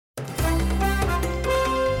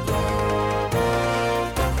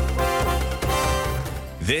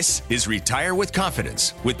This is Retire with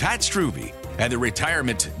Confidence with Pat Strube and the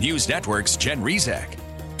Retirement News Network's Jen Rezac.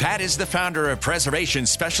 Pat is the founder of Preservation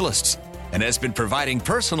Specialists and has been providing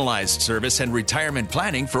personalized service and retirement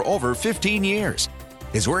planning for over 15 years.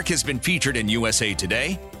 His work has been featured in USA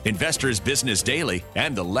Today, Investors Business Daily,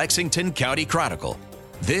 and the Lexington County Chronicle.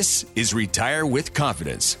 This is Retire with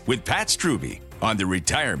Confidence with Pat Strube on the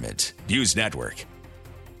Retirement News Network.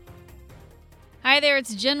 Hi there,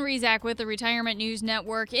 it's Jen Rezac with the Retirement News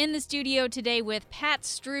Network in the studio today with Pat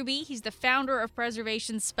Strube. He's the founder of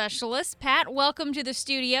Preservation Specialists. Pat, welcome to the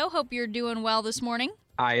studio. Hope you're doing well this morning.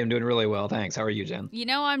 I am doing really well, thanks. How are you, Jen? You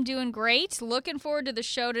know, I'm doing great. Looking forward to the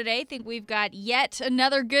show today. Think we've got yet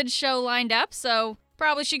another good show lined up, so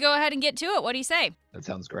probably should go ahead and get to it. What do you say? That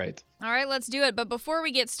sounds great. All right, let's do it. But before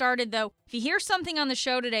we get started, though, if you hear something on the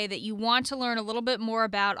show today that you want to learn a little bit more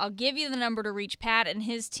about, I'll give you the number to reach Pat and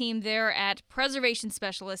his team there at Preservation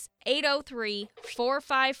Specialists,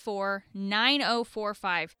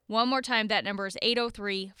 803-454-9045. One more time, that number is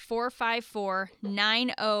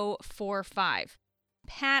 803-454-9045.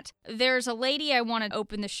 Pat, there's a lady I want to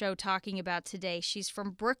open the show talking about today. She's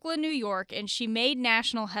from Brooklyn, New York, and she made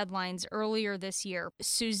national headlines earlier this year.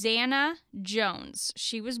 Susanna Jones.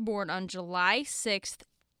 She was born on July 6th,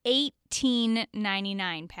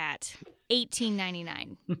 1899, Pat.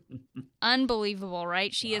 1899. Unbelievable,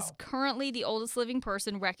 right? She is currently the oldest living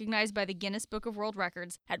person recognized by the Guinness Book of World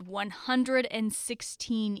Records at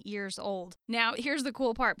 116 years old. Now, here's the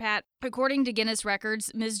cool part, Pat. According to Guinness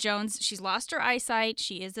records, Ms. Jones, she's lost her eyesight.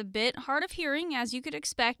 She is a bit hard of hearing, as you could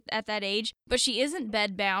expect at that age, but she isn't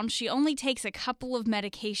bedbound. She only takes a couple of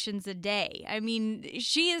medications a day. I mean,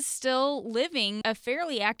 she is still living a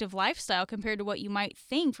fairly active lifestyle compared to what you might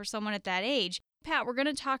think for someone at that age. Pat, we're going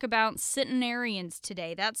to talk about centenarians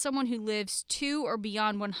today. That's someone who lives to or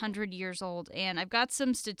beyond 100 years old. And I've got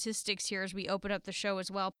some statistics here as we open up the show as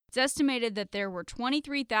well. It's estimated that there were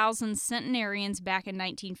 23,000 centenarians back in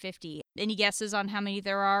 1950. Any guesses on how many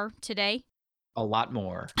there are today? A lot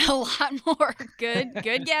more. A lot more. Good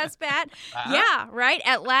guess, Pat. Yeah, right.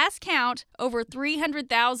 At last count, over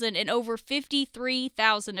 300,000 and over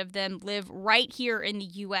 53,000 of them live right here in the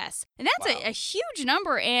U.S. And that's a huge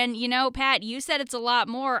number. And, you know, Pat, you said it's a lot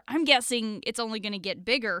more. I'm guessing it's only going to get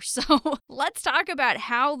bigger. So let's talk about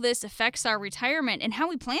how this affects our retirement and how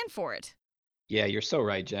we plan for it. Yeah, you're so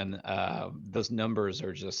right, Jen. Those numbers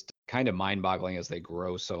are just kind of mind-boggling as they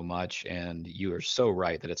grow so much. And you are so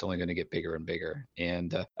right that it's only going to get bigger and bigger.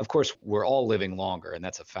 And of course, we're all living longer, and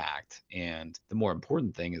that's a fact. And the more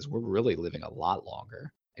important thing is we're really living a lot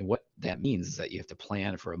longer. And what that means is that you have to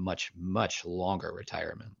plan for a much, much longer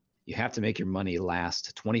retirement. You have to make your money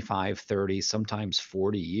last 25, 30, sometimes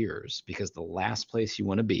 40 years, because the last place you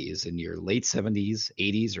want to be is in your late 70s,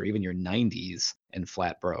 80s, or even your 90s and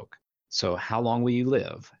flat broke. So how long will you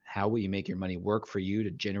live? How will you make your money work for you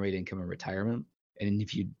to generate income in retirement? And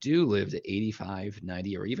if you do live to 85,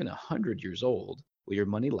 90, or even 100 years old, will your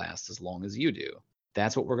money last as long as you do?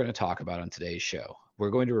 That's what we're going to talk about on today's show. We're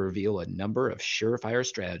going to reveal a number of surefire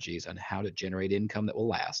strategies on how to generate income that will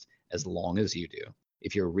last as long as you do.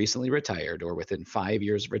 If you're recently retired or within 5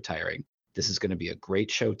 years of retiring, this is going to be a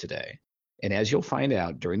great show today. And as you'll find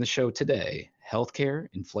out during the show today, healthcare,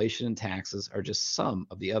 inflation, and taxes are just some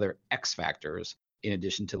of the other X factors in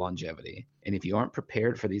addition to longevity. And if you aren't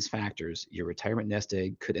prepared for these factors, your retirement nest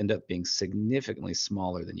egg could end up being significantly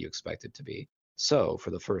smaller than you expect it to be. So for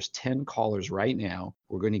the first 10 callers right now,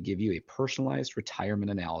 we're going to give you a personalized retirement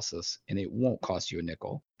analysis, and it won't cost you a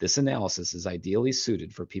nickel. This analysis is ideally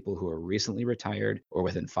suited for people who are recently retired or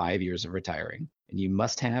within 5 years of retiring. And you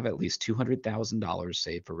must have at least $200,000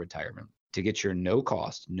 saved for retirement. To get your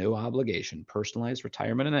no-cost, no-obligation personalized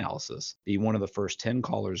retirement analysis, be one of the first 10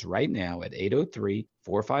 callers right now at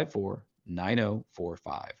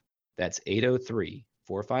 803-454-9045. That's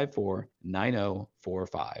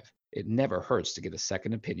 803-454-9045. It never hurts to get a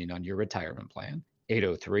second opinion on your retirement plan.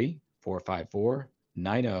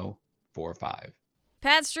 803-454-9045.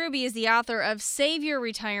 Pat Strube is the author of Save Your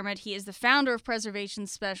Retirement. He is the founder of Preservation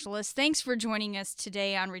Specialists. Thanks for joining us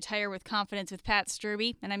today on Retire with Confidence with Pat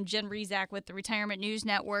Strube. And I'm Jen Rezac with the Retirement News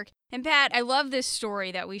Network. And Pat, I love this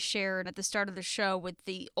story that we shared at the start of the show with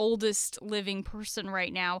the oldest living person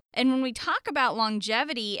right now. And when we talk about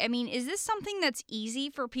longevity, I mean, is this something that's easy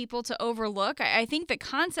for people to overlook? I think the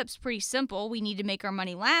concept's pretty simple. We need to make our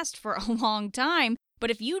money last for a long time. But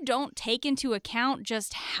if you don't take into account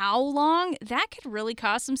just how long, that could really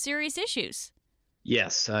cause some serious issues.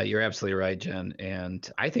 Yes, you're absolutely right, Jen.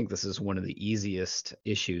 And I think this is one of the easiest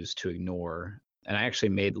issues to ignore. And I actually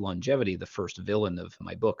made longevity the first villain of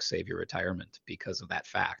my book, Save Your Retirement, because of that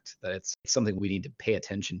fact that it's something we need to pay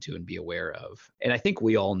attention to and be aware of. And I think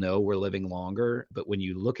we all know we're living longer, but when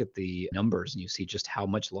you look at the numbers and you see just how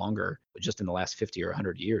much longer, just in the last 50 or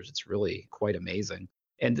 100 years, it's really quite amazing.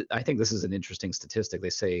 And I think this is an interesting statistic.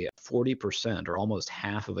 They say 40% or almost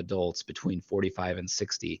half of adults between 45 and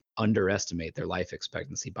 60 underestimate their life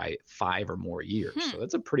expectancy by 5 or more years. So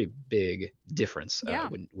that's a pretty big difference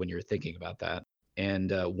when you're thinking about that.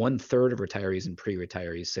 And 1/3 of retirees and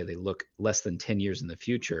pre-retirees say they look less than 10 years in the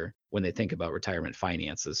future when they think about retirement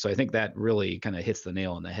finances. So I think that really kind of hits the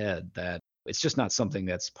nail on the head that it's just not something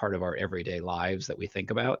that's part of our everyday lives that we think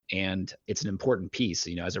about. And it's an important piece,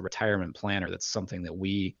 as a retirement planner, that's something that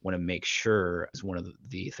we want to make sure is one of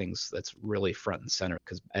the things that's really front and center.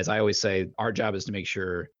 Because as I always say, our job is to make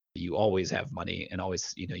sure you always have money and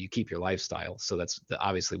always, you keep your lifestyle. So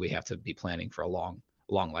obviously we have to be planning for a long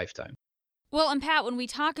lifetime. Well, and Pat, when we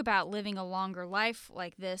talk about living a longer life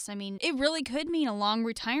like this, I mean, it really could mean a long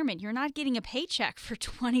retirement. You're not getting a paycheck for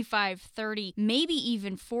 25, 30, maybe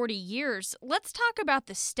even 40 years. Let's talk about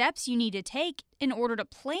the steps you need to take in order to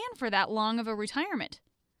plan for that long of a retirement.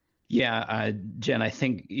 Yeah, Jen, I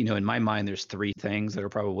think, in my mind, there's 3 things that are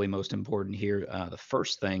probably most important here. The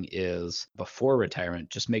first thing is before retirement,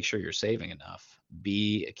 just make sure you're saving enough.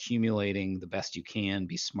 Be accumulating the best you can.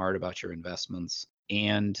 Be smart about your investments.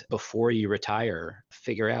 And before you retire,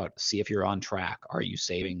 see if you're on track. Are you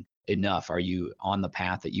saving enough? Are you on the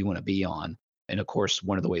path that you want to be on? And of course,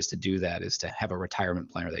 one of the ways to do that is to have a retirement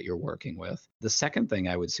planner that you're working with. The second thing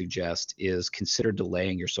I would suggest is consider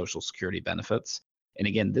delaying your Social Security benefits. And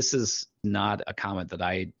again, this is not a comment that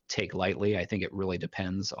I take lightly. I think it really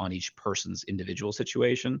depends on each person's individual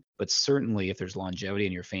situation. But certainly if there's longevity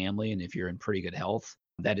in your family and if you're in pretty good health,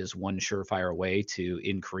 that is one surefire way to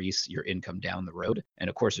increase your income down the road. And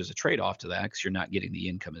of course, there's a trade-off to that because you're not getting the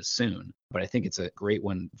income as soon. But I think it's a great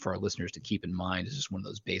one for our listeners to keep in mind. It's just one of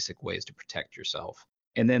those basic ways to protect yourself.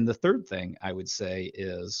 And then the third thing I would say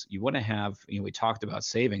is you want to have, we talked about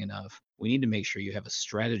saving enough. We need to make sure you have a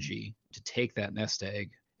strategy to take that nest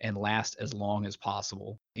egg and last as long as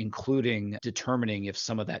possible, including determining if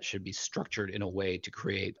some of that should be structured in a way to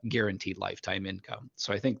create guaranteed lifetime income.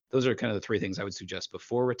 So I think those are kind of the 3 things I would suggest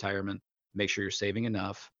before retirement. Make sure you're saving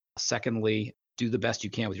enough. Secondly, do the best you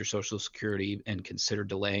can with your Social Security and consider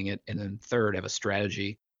delaying it. And then third, have a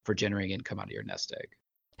strategy for generating income out of your nest egg.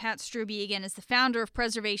 Pat Strube, again, is the founder of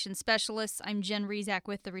Preservation Specialists. I'm Jen Rezac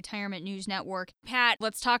with the Retirement News Network. Pat,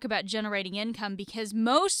 let's talk about generating income because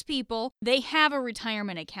most people, they have a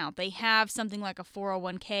retirement account. They have something like a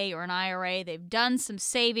 401k or an IRA. They've done some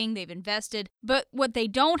saving, they've invested, but what they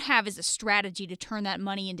don't have is a strategy to turn that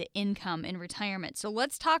money into income in retirement. So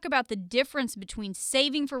let's talk about the difference between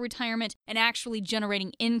saving for retirement and actually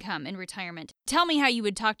generating income in retirement. Tell me how you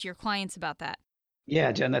would talk to your clients about that.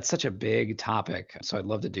 Yeah, Jen, that's such a big topic. So I'd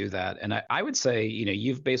love to do that. And I would say,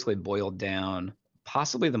 you've basically boiled down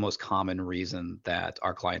possibly the most common reason that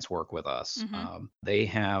our clients work with us. Mm-hmm. They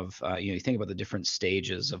have, you think about the different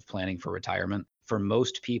stages of planning for retirement. For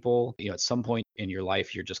most people, at some point in your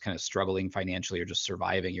life, you're just kind of struggling financially, you're just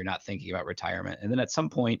surviving, you're not thinking about retirement. And then at some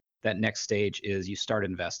point, that next stage is you start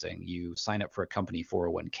investing. You sign up for a company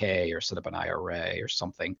 401k or set up an IRA or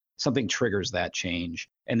something. Something triggers that change.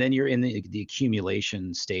 And then you're in the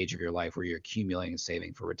accumulation stage of your life where you're accumulating and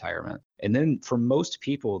saving for retirement. And then for most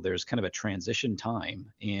people, there's kind of a transition time.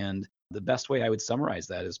 And the best way I would summarize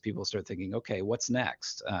that is people start thinking, okay, what's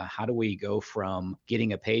next? How do we go from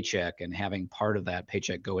getting a paycheck and having part of that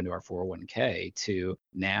paycheck go into our 401k to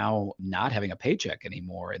now not having a paycheck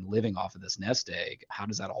anymore and living off of this nest egg? How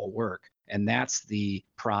does that all work? And that's the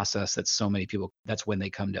process that so many people, that's when they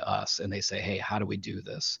come to us and they say, hey, how do we do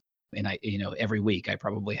this? And every week I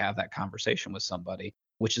probably have that conversation with somebody,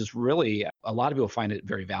 which is really, a lot of people find it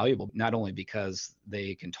very valuable, not only because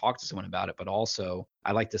they can talk to someone about it, but also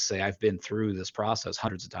I like to say I've been through this process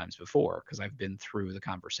hundreds of times before because I've been through the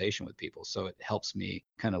conversation with people. So it helps me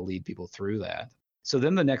kind of lead people through that. So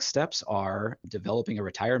then the next steps are developing a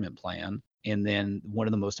retirement plan. And then one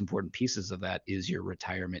of the most important pieces of that is your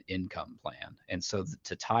retirement income plan. And so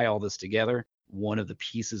to tie all this together, one of the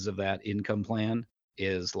pieces of that income plan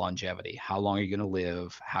is longevity. How long are you going to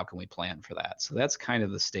live? How can we plan for that? So that's kind of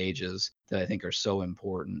the stages that I think are so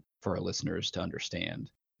important for our listeners to understand.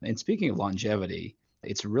 And speaking of longevity,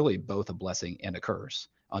 it's really both a blessing and a curse.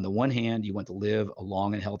 On the one hand, you want to live a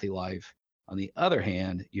long and healthy life. On the other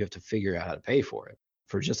hand, you have to figure out how to pay for it.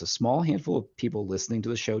 For just a small handful of people listening to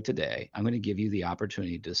the show today, I'm going to give you the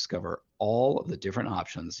opportunity to discover all of the different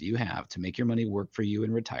options you have to make your money work for you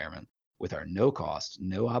in retirement with our no cost,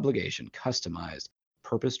 no obligation, customized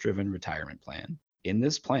purpose-driven retirement plan. In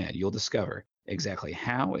this plan, you'll discover exactly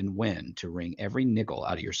how and when to wring every nickel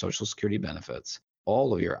out of your Social Security benefits,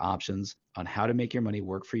 all of your options on how to make your money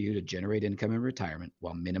work for you to generate income in retirement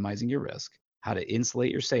while minimizing your risk, how to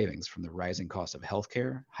insulate your savings from the rising cost of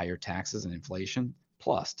healthcare, higher taxes, and inflation,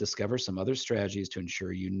 plus discover some other strategies to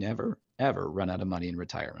ensure you never, ever run out of money in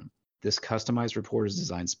retirement. This customized report is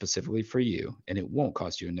designed specifically for you, and it won't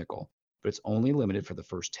cost you a nickel, but it's only limited for the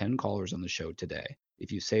first 10 callers on the show today.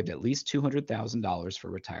 If you saved at least $200,000 for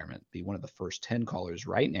retirement, be one of the first 10 callers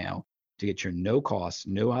right now to get your no-cost,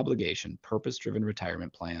 no-obligation, purpose-driven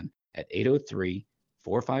retirement plan at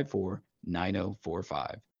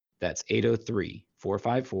 803-454-9045. That's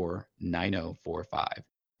 803-454-9045.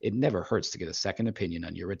 It never hurts to get a second opinion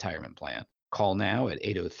on your retirement plan. Call now at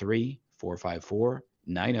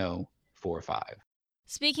 803-454-9045.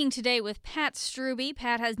 Speaking today with Pat Strube.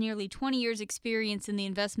 Pat has nearly 20 years' experience in the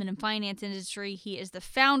investment and finance industry. He is the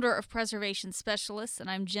founder of Preservation Specialists, and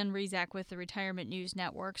I'm Jen Rezac with the Retirement News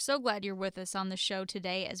Network. So glad you're with us on the show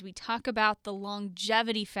today as we talk about the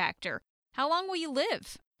longevity factor. How long will you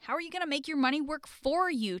live? How are you going to make your money work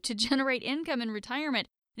for you to generate income in retirement?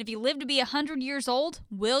 And if you live to be 100 years old,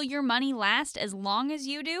 will your money last as long as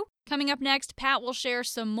you do? Coming up next, Pat will share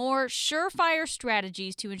some more surefire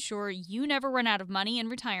strategies to ensure you never run out of money in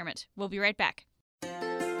retirement. We'll be right back.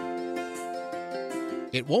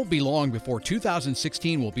 It won't be long before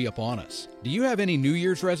 2016 will be upon us. Do you have any New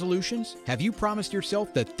Year's resolutions? Have you promised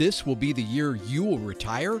yourself that this will be the year you will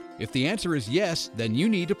retire? If the answer is yes, then you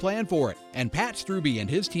need to plan for it. And Pat Strube and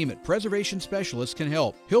his team at Preservation Specialists can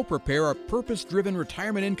help. He'll prepare a purpose-driven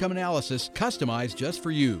retirement income analysis customized just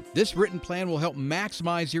for you. This written plan will help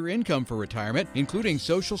maximize your income for retirement, including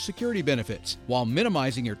Social Security benefits, while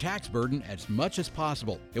minimizing your tax burden as much as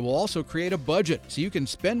possible. It will also create a budget so you can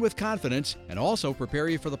spend with confidence and also prepare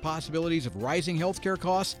you for the possibilities of rising healthcare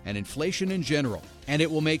costs and inflation in general. And it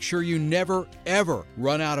will make sure you never, ever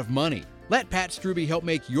run out of money. Let Pat Strube help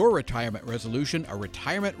make your retirement resolution a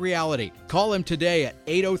retirement reality. Call him today at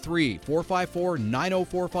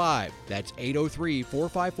 803-454-9045. That's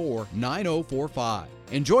 803-454-9045.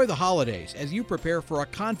 Enjoy the holidays as you prepare for a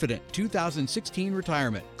confident 2016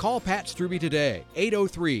 retirement. Call Pat Strube today,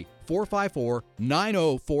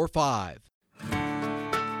 803-454-9045.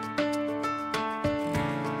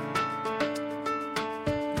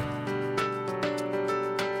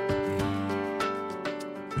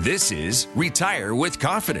 This is Retire with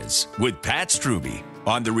Confidence with Pat Strube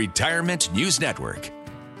on the Retirement News Network.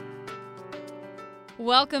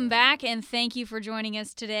 Welcome back, and thank you for joining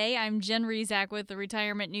us today. I'm Jen Rezac with the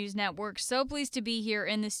Retirement News Network. So pleased to be here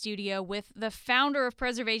in the studio with the founder of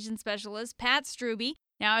Preservation Specialists, Pat Strube.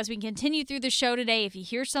 Now, as we continue through the show today, if you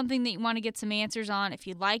hear something that you want to get some answers on, if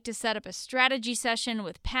you'd like to set up a strategy session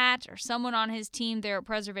with Pat or someone on his team there at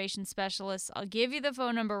Preservation Specialists, I'll give you the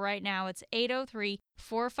phone number right now. It's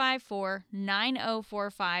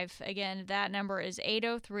 803-454-9045. Again, that number is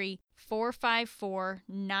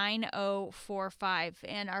 803-454-9045.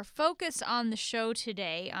 And our focus on the show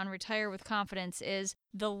today on Retire with Confidence is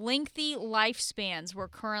the lengthy lifespans we're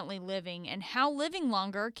currently living and how living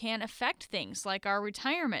longer can affect things like our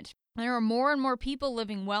retirement. There are more and more people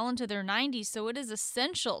living well into their 90s, so it is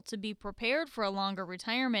essential to be prepared for a longer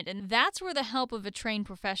retirement, and that's where the help of a trained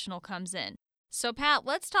professional comes in. So, Pat,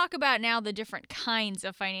 let's talk about now the different kinds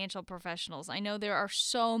of financial professionals. I know there are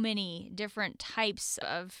so many different types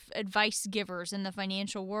of advice givers in the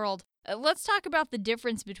financial world. Let's talk about the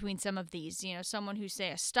difference between some of these. You know, someone who's,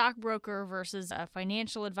 say, a stockbroker versus a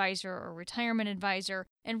financial advisor or retirement advisor.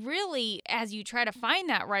 And really, as you try to find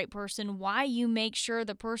that right person, why you make sure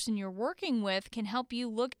the person you're working with can help you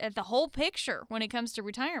look at the whole picture when it comes to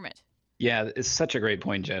retirement. Yeah, it's such a great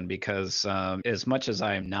point, Jen, because as much as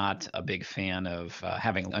I'm not a big fan of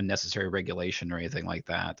having unnecessary regulation or anything like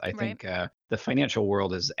that, I think the financial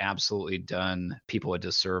world has absolutely done people a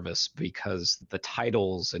disservice because the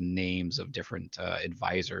titles and names of different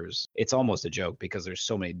advisors, it's almost a joke because there's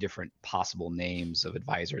so many different possible names of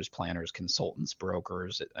advisors, planners, consultants,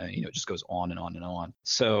 brokers, it just goes on and on and on.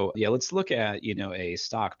 So yeah, let's look at, a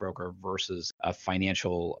stockbroker versus a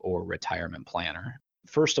financial or retirement planner.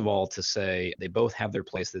 First of all, to say they both have their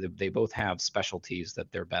place, that they both have specialties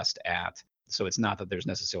that they're best at. So it's not that there's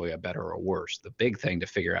necessarily a better or worse. The big thing to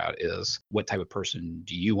figure out is what type of person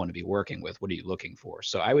do you want to be working with? What are you looking for?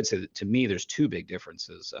 So I would say that to me, there's two big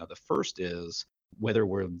differences. The first is whether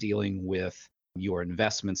we're dealing with your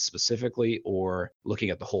investments specifically or looking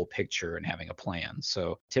at the whole picture and having a plan.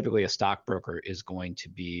 So typically a stockbroker is going to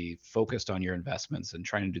be focused on your investments and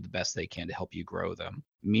trying to do the best they can to help you grow them.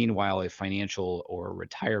 Meanwhile, a financial or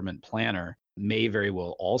retirement planner may very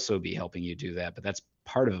well also be helping you do that, but that's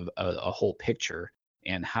part of a whole picture.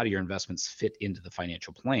 And how do your investments fit into the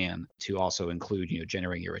financial plan to also include,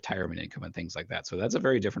 generating your retirement income and things like that. So that's a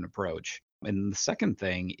very different approach. And the second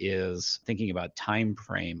thing is thinking about time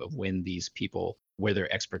frame of when these people, where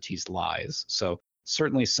their expertise lies. So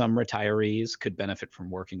certainly some retirees could benefit from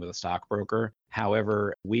working with a stockbroker.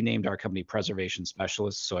 However, we named our company Preservation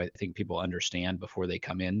Specialists, so I think people understand before they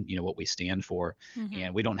come in, what we stand for.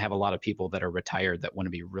 And we don't have a lot of people that are retired that want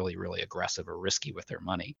to be really, really aggressive or risky with their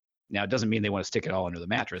money. Now, it doesn't mean they want to stick it all under the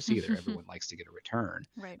mattress either. Everyone likes to get a return.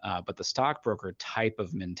 Right. But the stockbroker type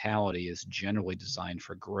of mentality is generally designed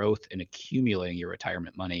for growth and accumulating your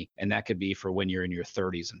retirement money. And that could be for when you're in your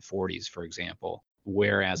 30s and 40s, for example.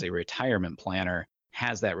 Whereas a retirement planner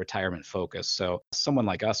has that retirement focus. So someone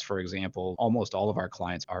like us, for example, almost all of our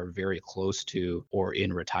clients are very close to or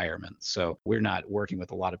in retirement. So we're not working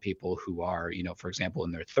with a lot of people who are, for example,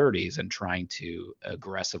 in their 30s and trying to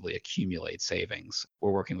aggressively accumulate savings.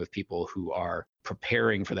 We're working with people who are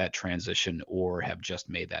preparing for that transition or have just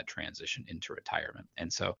made that transition into retirement.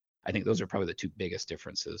 And so I think those are probably the two biggest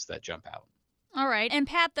differences that jump out. All right. And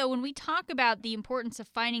Pat, though, when we talk about the importance of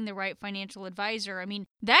finding the right financial advisor,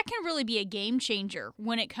 that can really be a game changer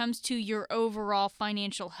when it comes to your overall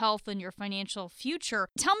financial health and your financial future.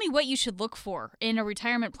 Tell me what you should look for in a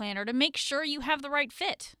retirement planner to make sure you have the right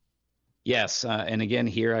fit. Yes. And again,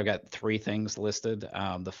 here I've got three things listed.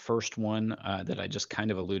 The first one that I just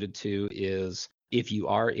kind of alluded to is if you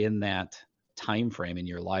are in that time frame in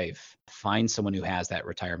your life, find someone who has that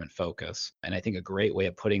retirement focus. And I think a great way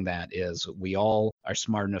of putting that is we all are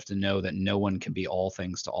smart enough to know that no one can be all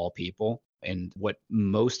things to all people. And what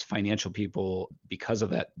most financial people, because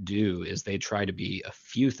of that, do is they try to be a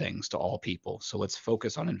few things to all people. So let's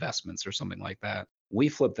focus on investments or something like that. We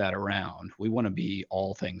flip that around. We want to be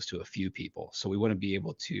all things to a few people. So we want to be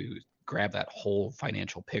able to grab that whole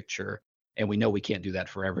financial picture. And we know we can't do that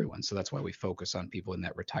for everyone. So that's why we focus on people in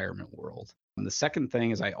that retirement world. And the second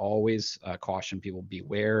thing is I always caution people,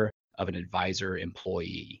 beware of an advisor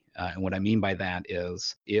employee. And what I mean by that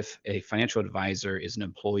is if a financial advisor is an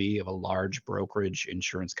employee of a large brokerage,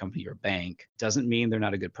 insurance company, or bank, doesn't mean they're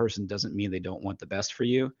not a good person, doesn't mean they don't want the best for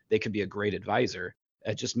you. They could be a great advisor.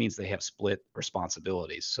 It just means they have split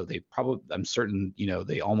responsibilities. So they probably, I'm certain,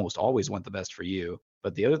 they almost always want the best for you.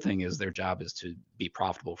 But the other thing is their job is to be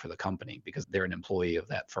profitable for the company because they're an employee of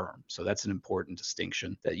that firm. So that's an important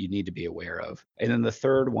distinction that you need to be aware of. And then the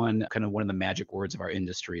third one, kind of one of the magic words of our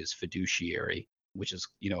industry, is fiduciary, which is,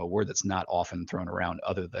 a word that's not often thrown around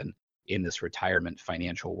other than in this retirement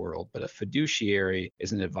financial world. But a fiduciary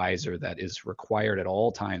is an advisor that is required at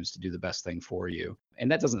all times to do the best thing for you. And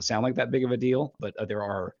that doesn't sound like that big of a deal, but there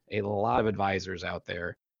are a lot of advisors out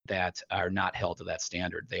there that are not held to that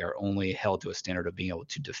standard. They are only held to a standard of being able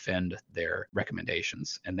to defend their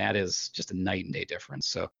recommendations. And that is just a night and day difference.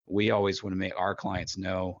 So we always want to make our clients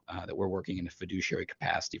know that we're working in a fiduciary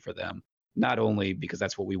capacity for them, not only because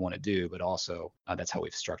that's what we want to do, but also that's how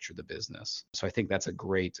we've structured the business. So I think that's a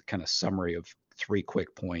great kind of summary of three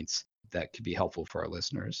quick points that could be helpful for our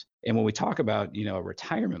listeners. And when we talk about, a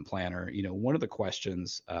retirement planner, one of the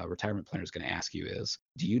questions a retirement planner is going to ask you is,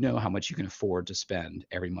 do you know how much you can afford to spend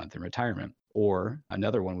every month in retirement? Or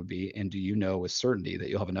another one would be, and do you know with certainty that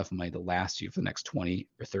you'll have enough money to last you for the next 20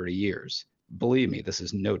 or 30 years? Believe me, this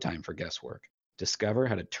is no time for guesswork. Discover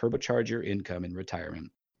how to turbocharge your income in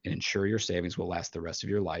retirement and ensure your savings will last the rest of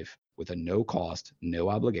your life with a no cost, no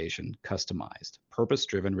obligation, customized,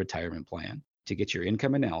 purpose-driven retirement plan. To get your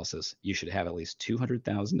income analysis, you should have at least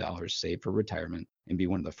 $200,000 saved for retirement and be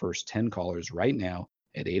one of the first 10 callers right now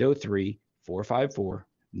at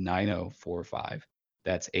 803-454-9045.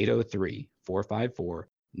 That's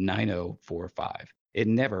 803-454-9045. It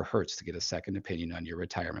never hurts to get a second opinion on your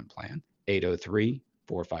retirement plan.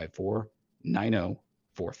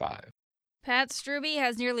 803-454-9045. Pat Strubbe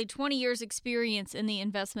has nearly 20 years' experience in the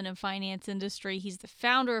investment and finance industry. He's the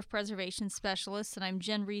founder of Preservation Specialists, and I'm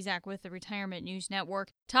Jen Rezac with the Retirement News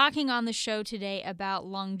Network, talking on the show today about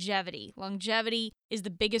longevity. Longevity is the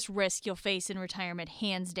biggest risk you'll face in retirement,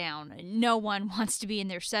 hands down. No one wants to be in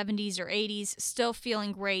their 70s or 80s, still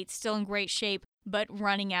feeling great, still in great shape, but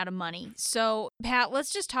running out of money. So, Pat,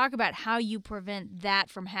 let's just talk about how you prevent that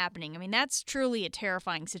from happening. That's truly a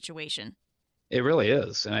terrifying situation. It really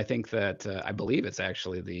is. And I think that I believe it's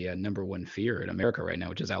actually the number one fear in America right now,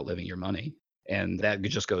 which is outliving your money. And that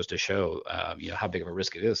just goes to show, how big of a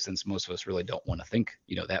risk it is, since most of us really don't want to think,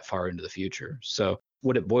 that far into the future. So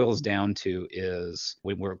what it boils down to is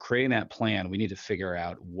when we're creating that plan, we need to figure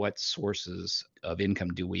out what sources of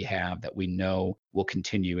income do we have that we know will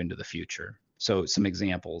continue into the future. So some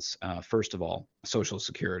examples. First of all, Social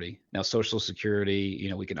Security. Now, Social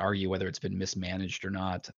Security, we can argue whether it's been mismanaged or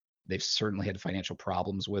not. They've certainly had financial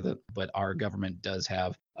problems with it, but our government does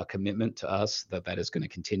have a commitment to us that is going to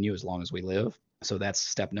continue as long as we live. So that's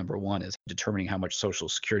step number one, is determining how much Social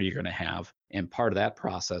Security you're going to have. And part of that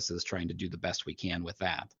process is trying to do the best we can with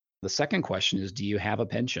that. The second question is, do you have a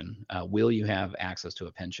pension? Will you have access to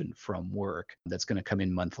a pension from work that's going to come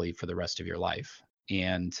in monthly for the rest of your life?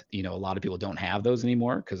 And, a lot of people don't have those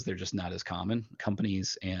anymore because they're just not as common.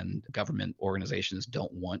 Companies and government organizations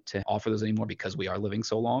don't want to offer those anymore because we are living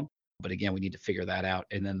so long. But again, we need to figure that out.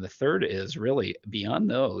 And then the third is really beyond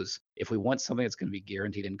those, if we want something that's going to be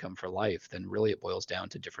guaranteed income for life, then really it boils down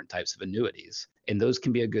to different types of annuities. And those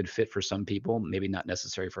can be a good fit for some people, maybe not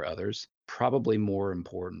necessary for others. Probably more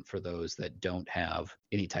important for those that don't have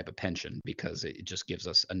any type of pension, because it just gives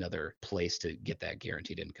us another place to get that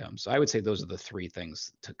guaranteed income. So I would say those are the three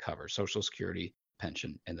things to cover: Social Security,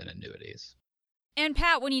 pension, and then annuities. And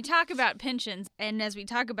Pat, when you talk about pensions, and as we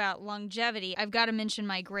talk about longevity, I've got to mention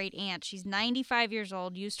my great aunt. She's 95 years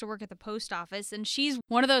old, used to work at the post office, and she's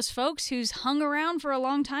one of those folks who's hung around for a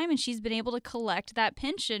long time, and she's been able to collect that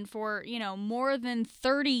pension for, more than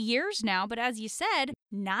 30 years now. But as you said,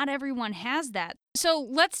 not everyone has that. So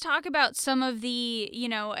let's talk about some of the,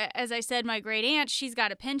 as I said, my great aunt, she's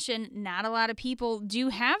got a pension. Not a lot of people do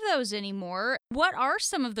have those anymore. What are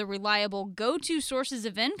some of the reliable go-to sources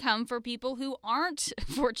of income for people who aren't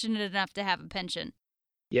fortunate enough to have a pension?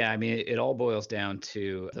 Yeah, it all boils down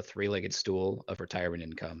to the three-legged stool of retirement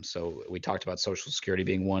income. So we talked about Social Security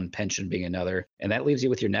being one, pension being another, and that leaves you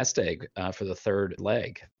with your nest egg for the third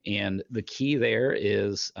leg. And the key there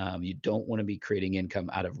is you don't want to be creating income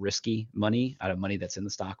out of risky money, out of money that's in the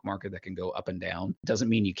stock market that can go up and down. Doesn't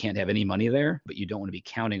mean you can't have any money there, but you don't want to be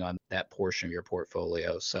counting on that portion of your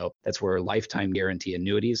portfolio. So that's where lifetime guarantee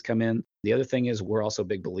annuities come in. The other thing is we're also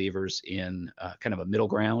big believers in kind of a middle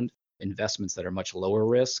ground, investments that are much lower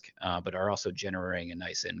risk, but are also generating a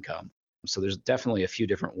nice income. So there's definitely a few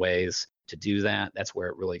different ways to do that. That's where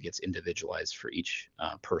it really gets individualized for each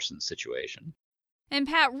person's situation. And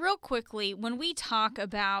Pat, real quickly, when we talk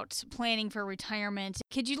about planning for retirement,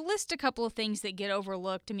 could you list a couple of things that get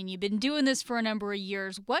overlooked? You've been doing this for a number of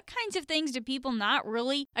years. What kinds of things do people not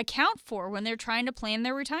really account for when they're trying to plan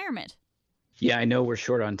their retirement? Yeah, I know we're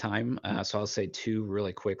short on time, so I'll say two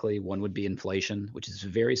really quickly. One would be inflation, which is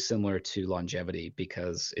very similar to longevity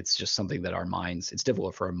because it's just something that it's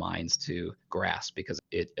difficult for our minds to grasp because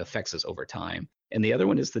it affects us over time. And the other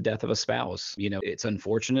one is the death of a spouse. It's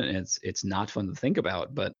unfortunate and it's not fun to think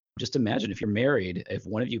about, but just imagine if you're married, if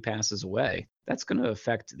one of you passes away, that's going to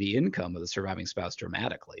affect the income of the surviving spouse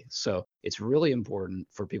dramatically. So it's really important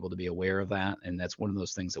for people to be aware of that. And that's one of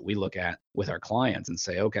those things that we look at with our clients and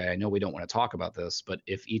say, okay, I know we don't want to talk about this, but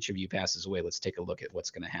if each of you passes away, let's take a look at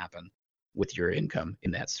what's going to happen with your income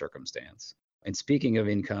in that circumstance. And speaking of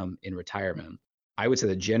income in retirement, I would say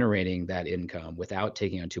that generating that income without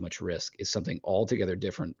taking on too much risk is something altogether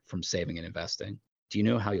different from saving and investing. Do you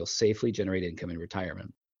know how you'll safely generate income in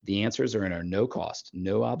retirement? The answers are in our no-cost,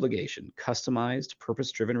 no-obligation, customized,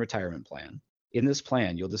 purpose-driven retirement plan. In this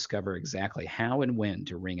plan, you'll discover exactly how and when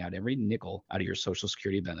to wring out every nickel out of your Social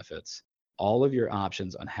Security benefits, all of your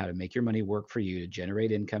options on how to make your money work for you to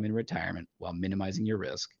generate income in retirement while minimizing your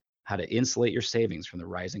risk, how to insulate your savings from the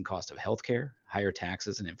rising cost of healthcare, higher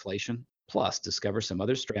taxes, and inflation, plus discover some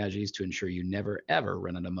other strategies to ensure you never, ever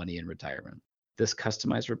run out of money in retirement. This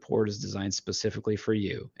customized report is designed specifically for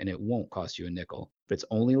you, and it won't cost you a nickel, but it's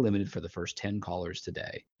only limited for the first 10 callers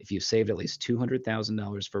today. If you've saved at least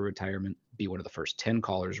 $200,000 for retirement, be one of the first 10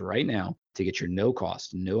 callers right now to get your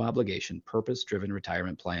no-cost, no-obligation, purpose-driven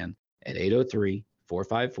retirement plan at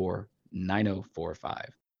 803-454-9045.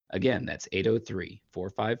 Again, that's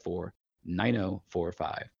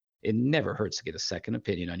 803-454-9045. It never hurts to get a second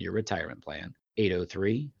opinion on your retirement plan.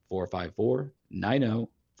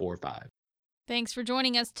 803-454-9045. Thanks for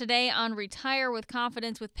joining us today on Retire with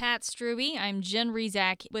Confidence with Pat Strube. I'm Jen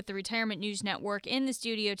Rezac with the Retirement News Network in the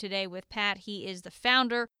studio today with Pat. He is the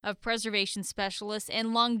founder of Preservation Specialists,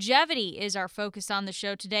 and longevity is our focus on the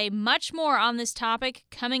show today. Much more on this topic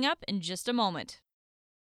coming up in just a moment.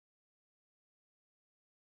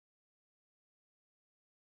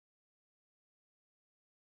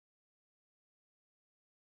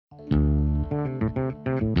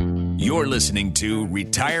 You're listening to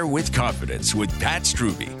Retire with Confidence with Pat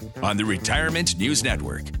Strube on the Retirement News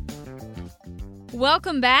Network.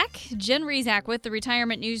 Welcome back. Jen Rezac with the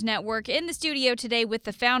Retirement News Network in the studio today with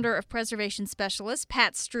the founder of Preservation Specialists,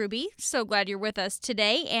 Pat Strube. So glad you're with us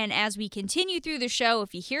today. And as we continue through the show,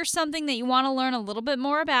 if you hear something that you want to learn a little bit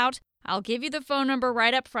more about, I'll give you the phone number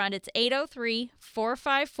right up front. It's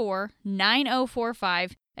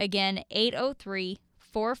 803-454-9045. Again,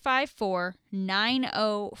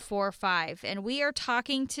 803-454-9045. And we are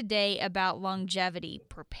talking today about longevity,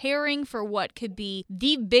 preparing for what could be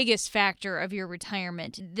the biggest factor of your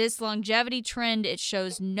retirement. This longevity trend, it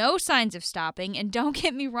shows no signs of stopping. And don't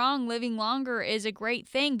get me wrong, living longer is a great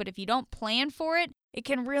thing, but if you don't plan for it, it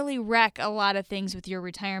can really wreck a lot of things with your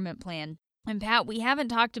retirement plan. And Pat, we haven't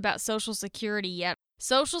talked about Social Security yet.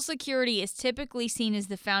 Social Security is typically seen as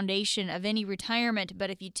the foundation of any retirement, but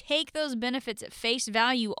if you take those benefits at face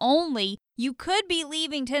value only, you could be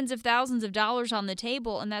leaving tens of thousands of dollars on the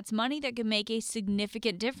table, and that's money that could make a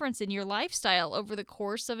significant difference in your lifestyle over the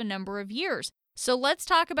course of a number of years. So let's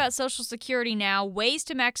talk about Social Security now, ways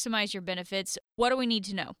to maximize your benefits. What do we need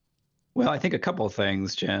to know? Well, I think a couple of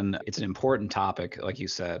things, Jen. It's an important topic, like you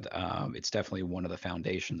said. It's definitely one of the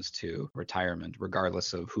foundations to retirement,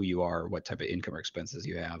 regardless of who you are, what type of income or expenses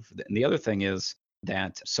you have. And the other thing is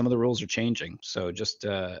that some of the rules are changing. So just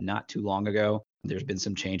not too long ago, there's been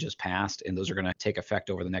some changes passed, and those are going to take effect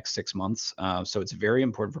over the next 6 months. So it's very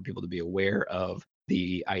important for people to be aware of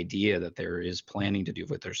the idea that there is planning to do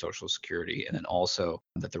with their Social Security, and then also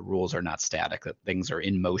that the rules are not static, that things are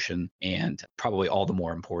in motion, and probably all the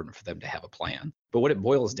more important for them to have a plan. But what it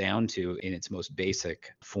boils down to in its most basic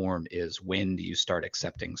form is, when do you start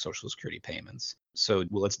accepting Social Security payments? So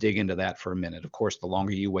let's dig into that for a minute. Of course, the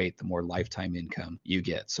longer you wait, the more lifetime income you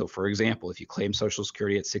get. So for example, if you claim Social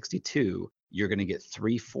Security at 62, you're going to get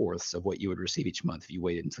 3/4 of what you would receive each month if you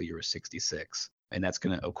waited until you were 66. And that's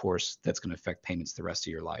going to, of course, that's going to affect payments the rest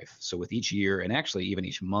of your life. So with each year, and actually even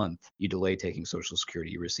each month, you delay taking Social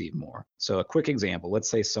Security, you receive more. So a quick example, let's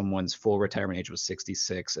say someone's full retirement age was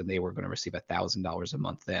 66 and they were going to receive $1,000 a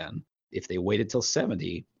month then. If they waited till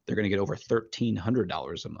 70, they're going to get over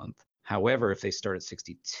 $1,300 a month. However, if they start at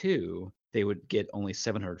 62, they would get only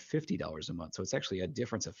 $750 a month. So it's actually a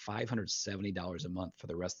difference of $570 a month for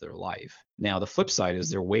the rest of their life. Now, the flip side is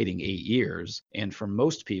they're waiting 8 years. And for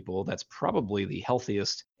most people, that's probably the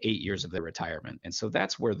healthiest 8 years of their retirement. And so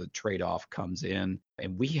that's where the trade-off comes in.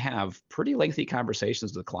 And we have pretty lengthy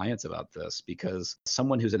conversations with clients about this, because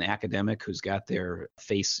someone who's an academic who's got their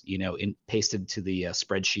face, pasted to the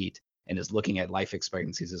spreadsheet and is looking at life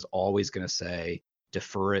expectancies is always going to say,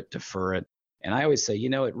 defer it. And I always say,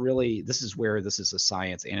 this is where this is a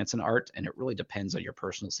science and it's an art, and it really depends on your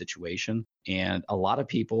personal situation. And a lot of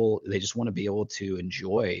people, they just want to be able to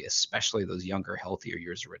enjoy, especially those younger, healthier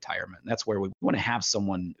years of retirement. And that's where we want to have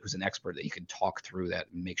someone who's an expert that you can talk through that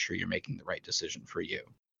and make sure you're making the right decision for you.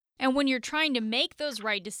 And when you're trying to make those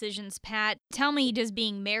right decisions, Pat, tell me, does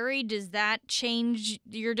being married, does that change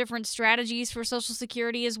your different strategies for Social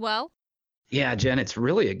Security as well? Yeah, Jen, it's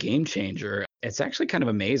really a game changer. It's actually kind of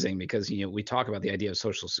amazing because, we talk about the idea of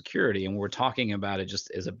Social Security, and we're talking about it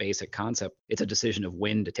just as a basic concept. It's a decision of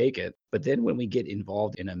when to take it. But then when we get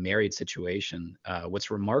involved in a married situation,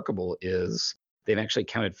 what's remarkable is they've actually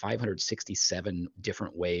counted 567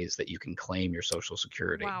 different ways that you can claim your Social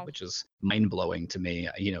Security, wow, which is mind-blowing to me.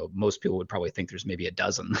 Most people would probably think there's maybe a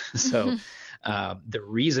dozen. So the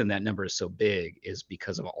reason that number is so big is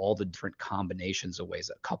because of all the different combinations of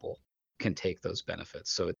ways a couple can take those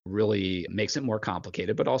benefits. So it really makes it more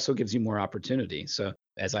complicated, but also gives you more opportunity. So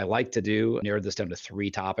as I like to do, narrowed this down to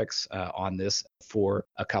 3 topics on this for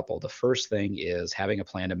a couple. The first thing is having a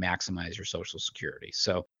plan to maximize your Social Security.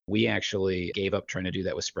 So we actually gave up trying to do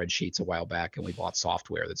that with spreadsheets a while back, and we bought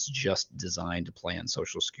software that's just designed to plan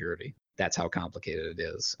Social Security. That's how complicated it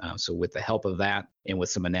is. So with the help of that and with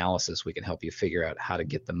some analysis, we can help you figure out how to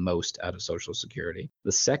get the most out of Social Security.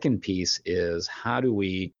 The second piece is, how do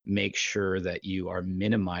we make sure that you are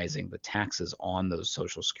minimizing the taxes on those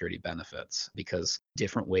Social Security benefits? Because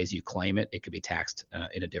different ways you claim it, it could be taxed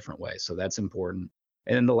in a different way. So that's important.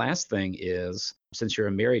 And then the last thing is, since you're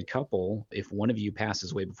a married couple, if one of you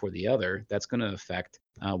passes away before the other, that's going to affect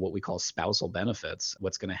what we call spousal benefits,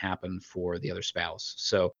 what's going to happen for the other spouse.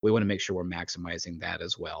 So we want to make sure we're maximizing that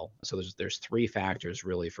as well. So there's 3 factors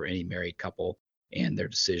really for any married couple and their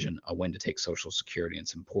decision on when to take Social Security. And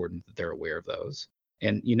it's important that they're aware of those.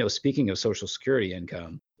 And, speaking of Social Security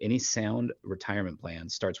income, any sound retirement plan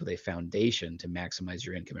starts with a foundation to maximize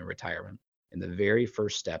your income in retirement. And the very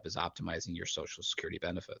first step is optimizing your Social Security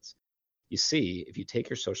benefits. You see, if you take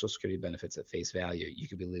your Social Security benefits at face value, you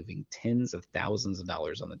could be leaving tens of thousands of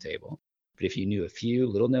dollars on the table. But if you knew a few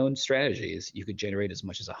little-known strategies, you could generate as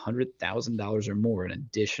much as $100,000 or more in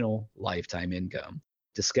additional lifetime income.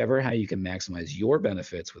 Discover how you can maximize your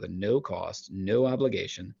benefits with a no-cost,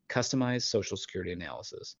 no-obligation, customized Social Security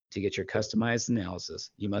analysis. To get your customized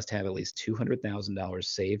analysis, you must have at least $200,000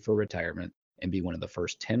 saved for retirement and be one of the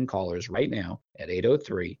first 10 callers right now at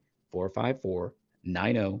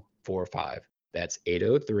 803-454-9045. That's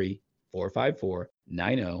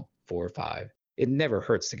 803-454-9045. It never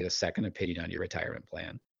hurts to get a second opinion on your retirement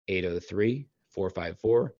plan.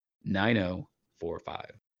 803-454-9045.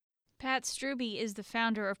 Pat Strube is the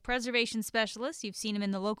founder of Preservation Specialists. You've seen him in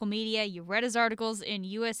the local media. You've read his articles in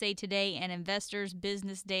USA Today and Investors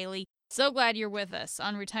Business Daily. So glad you're with us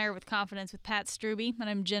on Retire with Confidence with Pat Strube. And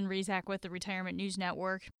I'm Jen Rezac with the Retirement News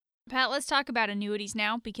Network. Pat, let's talk about annuities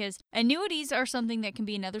now, because annuities are something that can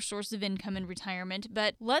be another source of income in retirement.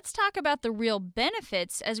 But let's talk about the real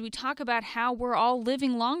benefits as we talk about how we're all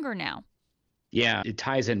living longer now. Yeah, it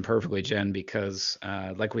ties in perfectly, Jen, because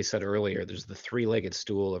like we said earlier, there's the three-legged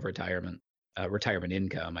stool of retirement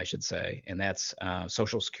income, I should say, and that's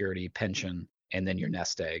Social Security, pension, and then your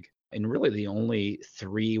nest egg. And really the only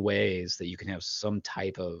three ways that you can have some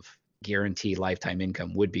type of guaranteed lifetime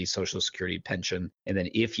income would be Social Security, pension, and then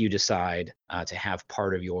if you decide to have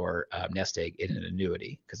part of your nest egg in an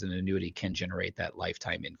annuity, because an annuity can generate that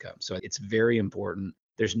lifetime income. So it's very important.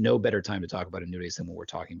 There's no better time to talk about annuities than when we're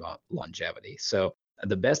talking about longevity. So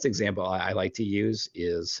the best example I like to use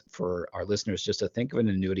is for our listeners just to think of an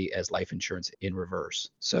annuity as life insurance in reverse.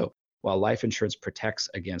 So while life insurance protects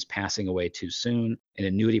against passing away too soon, an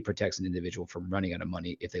annuity protects an individual from running out of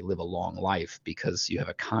money if they live a long life, because you have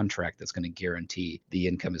a contract that's going to guarantee the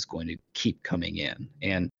income is going to keep coming in.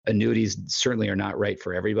 And annuities certainly are not right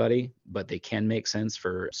for everybody, but they can make sense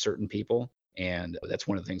for certain people. And that's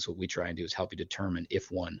one of the things what we try and do is help you determine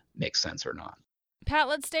if one makes sense or not. Pat,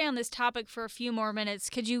 let's stay on this topic for a few more minutes.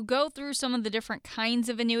 Could you go through some of the different kinds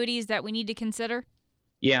of annuities that we need to consider?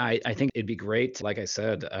 Yeah, I think it'd be great. Like I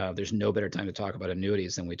said, there's no better time to talk about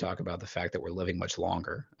annuities than we talk about the fact that we're living much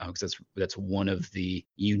longer, because that's one of the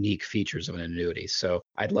unique features of an annuity. So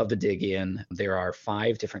I'd love to dig in. There are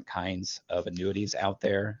 5 different kinds of annuities out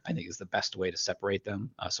there. I think is the best way to separate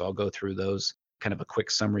them. So I'll go through those, kind of a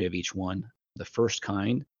quick summary of each one. The first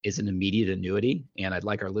kind is an immediate annuity, and I'd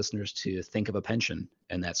like our listeners to think of a pension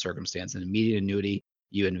in that circumstance. An immediate annuity,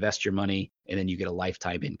 you invest your money, and then you get a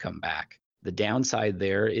lifetime income back. The downside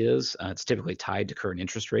there is it's typically tied to current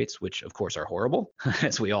interest rates, which of course are horrible,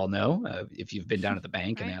 as we all know, if you've been down at the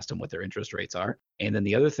bank and asked them what their interest rates are. And then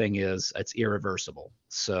the other thing is it's irreversible.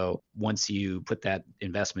 So once you put that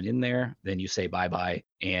investment in there, then you say bye-bye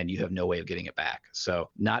and you have no way of getting it back. So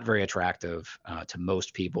not very attractive to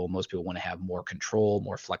most people. Most people want to have more control,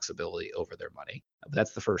 more flexibility over their money. But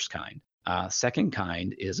that's the first kind. Second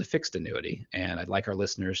kind is a fixed annuity, and I'd like our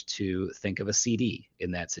listeners to think of a CD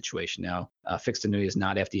in that situation. Now, a fixed annuity is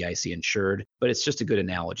not FDIC insured, but it's just a good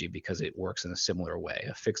analogy because it works in a similar way.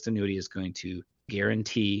 A fixed annuity is going to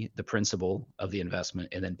guarantee the principal of the investment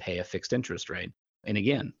and then pay a fixed interest rate. And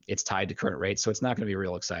again, it's tied to current rates, so it's not going to be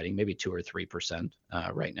real exciting, maybe 2 or 3%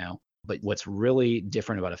 right now. But what's really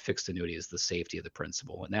different about a fixed annuity is the safety of the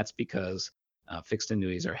principal, and that's because fixed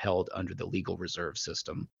annuities are held under the legal reserve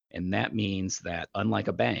system. And that means that unlike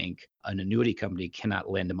a bank, an annuity company cannot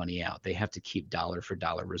lend money out. They have to keep dollar for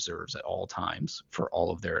dollar reserves at all times for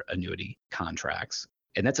all of their annuity contracts.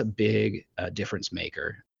 And that's a big difference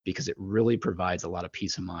maker because it really provides a lot of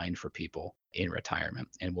peace of mind for people in retirement.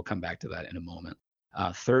 And we'll come back to that in a moment.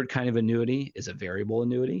 Third kind of annuity is a variable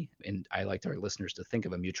annuity. And I like our listeners to think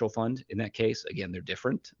of a mutual fund in that case. Again, they're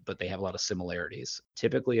different, but they have a lot of similarities.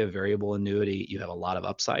 Typically, a variable annuity, you have a lot of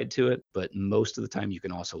upside to it, but most of the time you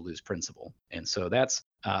can also lose principal. And so that's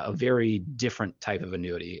a very different type of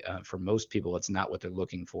annuity. For most people, it's not what they're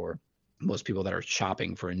looking for. Most people that are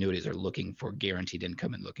shopping for annuities are looking for guaranteed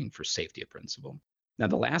income and looking for safety of principal. Now,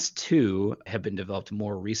 the last 2 have been developed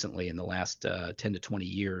more recently in the last 10 to 20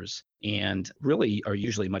 years and really are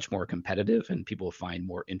usually much more competitive and people find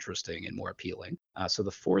more interesting and more appealing. So the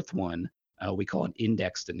fourth one we call an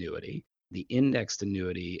indexed annuity. The indexed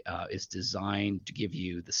annuity is designed to give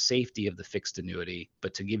you the safety of the fixed annuity,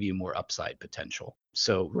 but to give you more upside potential.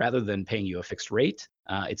 So rather than paying you a fixed rate,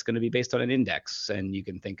 it's going to be based on an index. And you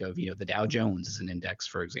can think of, the Dow Jones as an index,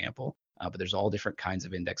 for example. But there's all different kinds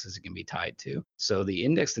of indexes it can be tied to. So the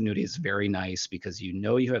indexed annuity is very nice because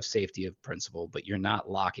you have safety of principal, but you're not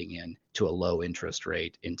locking in to a low interest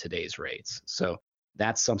rate in today's rates. So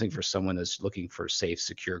that's something for someone that's looking for safe,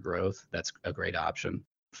 secure growth. That's a great option.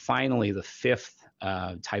 Finally, the fifth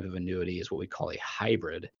type of annuity is what we call a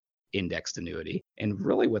hybrid indexed annuity. And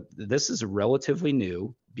really this is relatively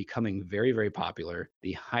new, becoming very, very popular.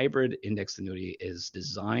 The hybrid indexed annuity is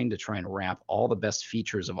designed to try and wrap all the best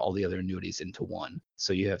features of all the other annuities into one.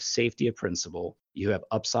 So you have safety of principal, you have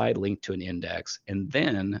upside linked to an index, and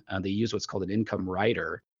then they use what's called an income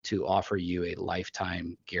rider to offer you a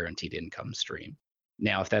lifetime guaranteed income stream.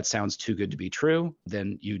 Now, if that sounds too good to be true,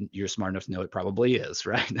 then you're smart enough to know it probably is,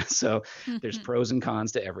 right? So there's pros and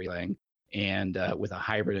cons to everything. And with a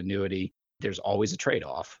hybrid annuity, there's always a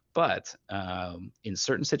trade-off. But in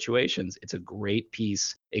certain situations, it's a great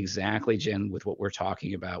piece, exactly, Jen, with what we're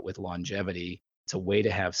talking about with longevity. It's a way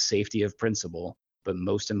to have safety of principal, but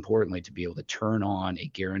most importantly, to be able to turn on a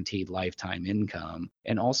guaranteed lifetime income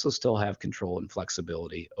and also still have control and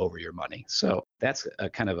flexibility over your money. So that's a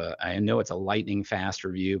kind of I know it's a lightning fast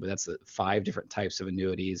review, but that's the 5 different types of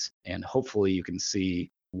annuities. And hopefully you can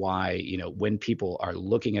see why, when people are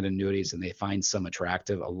looking at annuities and they find some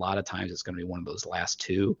attractive, a lot of times it's going to be one of those last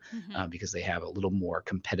 2 because they have a little more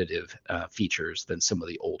competitive features than some of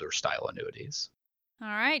the older style annuities. All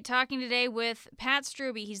right, talking today with Pat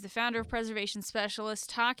Strube. He's the founder of Preservation Specialists,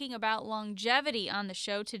 talking about longevity on the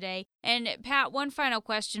show today. And Pat, one final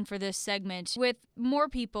question for this segment. With more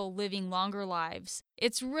people living longer lives,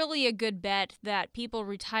 it's really a good bet that people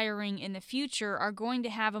retiring in the future are going to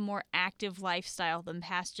have a more active lifestyle than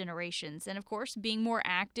past generations. And of course, being more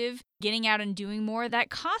active, getting out and doing more, that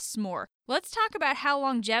costs more. Let's talk about how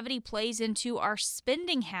longevity plays into our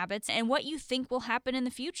spending habits and what you think will happen in the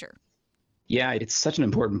future. Yeah, it's such an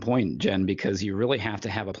important point, Jen, because you really have to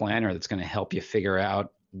have a planner that's going to help you figure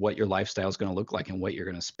out what your lifestyle is going to look like and what you're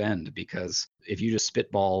going to spend. Because if you just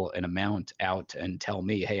spitball an amount out and tell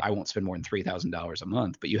me, hey, I won't spend more than $3,000 a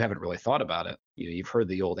month, but you haven't really thought about it. You've heard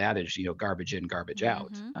the old adage, garbage in, garbage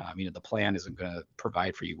out. The plan isn't going to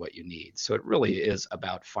provide for you what you need. So it really is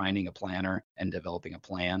about finding a planner and developing a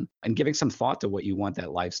plan and giving some thought to what you want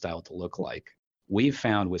that lifestyle to look like. We've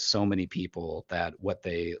found with so many people that what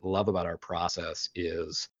they love about our process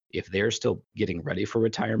is if they're still getting ready for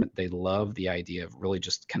retirement, they love the idea of really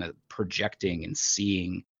just kind of projecting and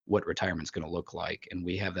seeing what retirement's going to look like. And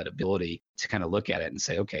we have that ability to kind of look at it and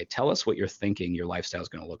say, okay, tell us what you're thinking your lifestyle is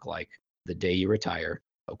going to look like the day you retire.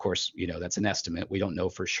 Of course, that's an estimate. We don't know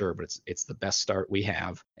for sure, but it's the best start we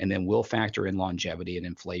have. And then we'll factor in longevity and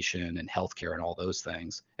inflation and healthcare and all those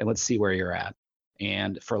things. And let's see where you're at.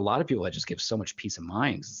 And for a lot of people, that just gives so much peace of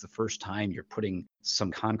mind because it's the first time you're putting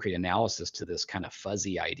some concrete analysis to this kind of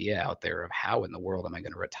fuzzy idea out there of how in the world am I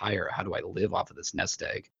going to retire? How do I live off of this nest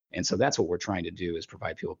egg? And so that's what we're trying to do is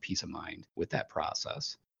provide people peace of mind with that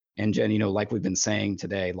process. And Jen, like we've been saying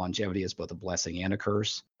today, longevity is both a blessing and a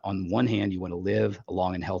curse. On one hand, you want to live a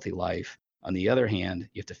long and healthy life. On the other hand,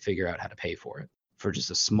 you have to figure out how to pay for it. For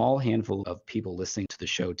just a small handful of people listening to the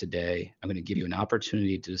show today, I'm going to give you an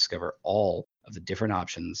opportunity to discover all of the different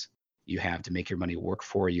options you have to make your money work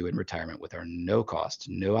for you in retirement with our no cost,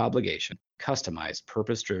 no obligation, customized,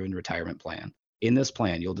 purpose-driven retirement plan. In this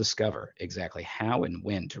plan, you'll discover exactly how and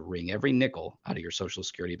when to wring every nickel out of your Social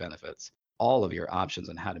Security benefits, all of your options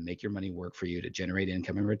on how to make your money work for you to generate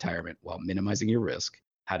income in retirement while minimizing your risk,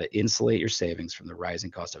 how to insulate your savings from the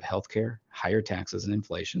rising cost of healthcare, higher taxes, and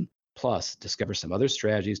inflation. Plus, discover some other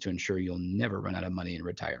strategies to ensure you'll never run out of money in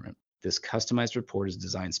retirement. This customized report is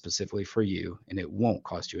designed specifically for you, and it won't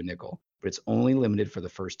cost you a nickel, but it's only limited for the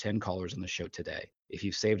first 10 callers on the show today. If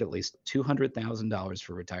you've saved at least $200,000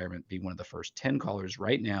 for retirement, be one of the first 10 callers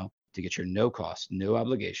right now to get your no-cost,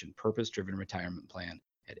 no-obligation, purpose-driven retirement plan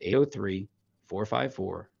at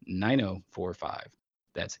 803-454-9045.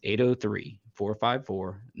 That's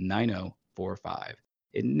 803-454-9045.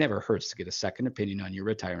 It never hurts to get a second opinion on your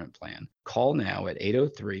retirement plan. Call now at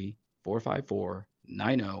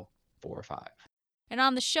 803-454-9045. And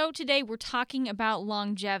on the show today, we're talking about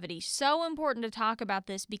longevity. So important to talk about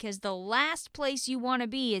this because the last place you want to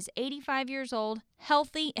be is 85 years old,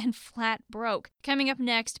 healthy, and flat broke. Coming up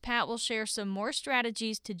next, Pat will share some more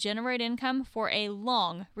strategies to generate income for a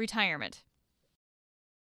long retirement.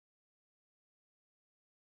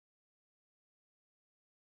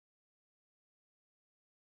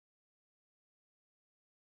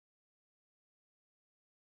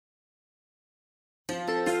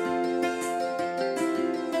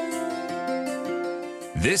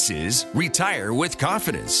 This is Retire with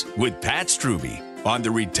Confidence with Pat Strube on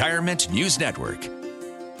the Retirement News Network.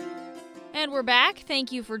 And we're back.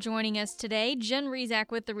 Thank you for joining us today. Jen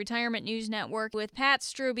Rezac with the Retirement News Network with Pat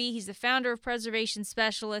Strube. He's the founder of Preservation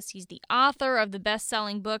Specialists. He's the author of the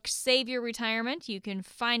best-selling book, Save Your Retirement. You can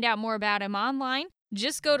find out more about him online.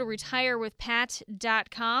 Just go to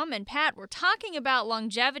retirewithpat.com. And Pat, we're talking about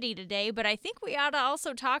longevity today, but I think we ought to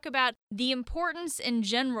also talk about the importance in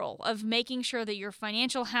general of making sure that your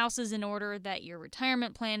financial house is in order, that your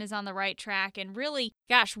retirement plan is on the right track. And really,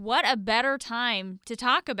 gosh, what a better time to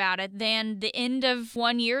talk about it than the end of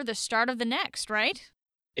one year, the start of the next, right?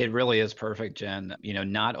 It really is perfect, Jen.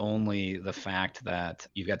 Not only the fact that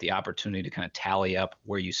you've got the opportunity to kind of tally up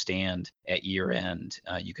where you stand at year end,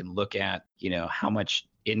 you can look at, how much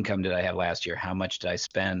income did I have last year? How much did I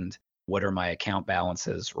spend? What are my account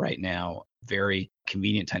balances right now? Very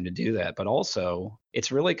convenient time to do that. But also,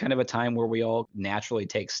 it's really kind of a time where we all naturally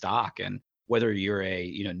take stock. And whether you're a,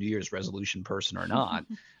 New Year's resolution person or not,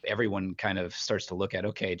 everyone kind of starts to look at,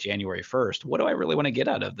 okay, January 1st, what do I really want to get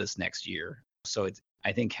out of this next year? So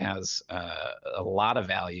I think has a lot of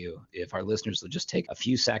value if our listeners will just take a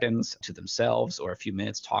few seconds to themselves or a few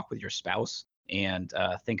minutes, talk with your spouse and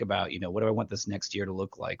think about, what do I want this next year to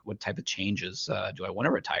look like? What type of changes do I want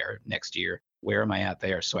to retire next year? Where am I at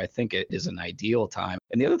there? So I think it is an ideal time.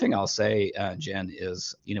 And the other thing I'll say, Jen,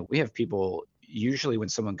 is, we have people, usually when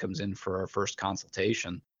someone comes in for our first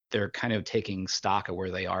consultation, they're kind of taking stock of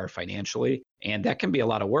where they are financially. And that can be a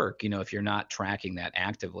lot of work, if you're not tracking that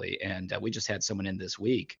actively. And we just had someone in this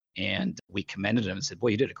week and we commended him and said, boy,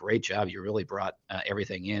 you did a great job. You really brought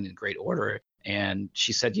everything in great order. And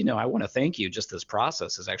she said, I want to thank you. Just this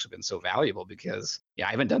process has actually been so valuable because,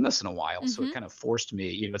 I haven't done this in a while. Mm-hmm. So it kind of forced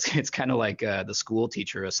me, it's kind of like the school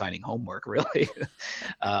teacher assigning homework, really.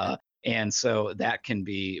 And so that can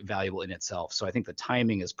be valuable in itself. So I think the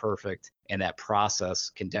timing is perfect. And that process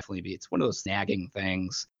can definitely be, it's one of those nagging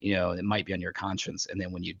things, that might be on your conscience. And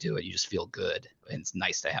then when you do it, you just feel good. And it's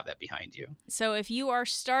nice to have that behind you. So if you are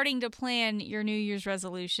starting to plan your New Year's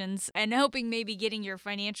resolutions and hoping maybe getting your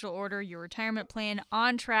financial order, your retirement plan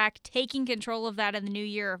on track, taking control of that in the new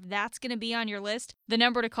year, if that's going to be on your list, the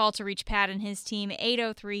number to call to reach Pat and his team,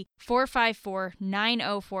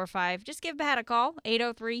 803-454-9045. Just give Pat a call,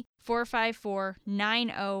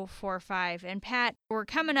 803-454-9045. And Pat, we're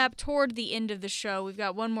coming up toward the end of the show. We've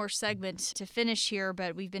got one more segment to finish here,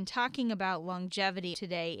 but we've been talking about longevity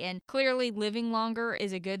today, and clearly living longer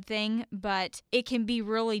is a good thing, but it can be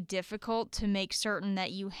really difficult to make certain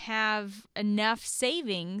that you have enough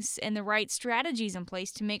savings and the right strategies in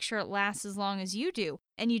place to make sure it lasts as long as you do.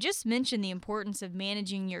 And you just mentioned the importance of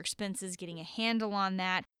managing your expenses, getting a handle on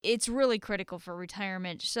that. It's really critical for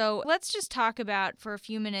retirement. So let's just talk about, for a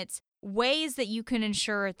few minutes, ways that you can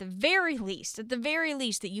ensure at the very least,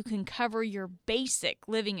 that you can cover your basic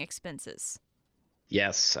living expenses.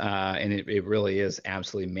 Yes, and it really is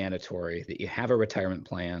absolutely mandatory that you have a retirement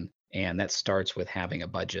plan, and that starts with having a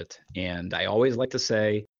budget. And I always like to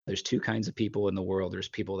say, there's two kinds of people in the world. There's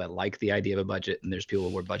people that like the idea of a budget, and there's people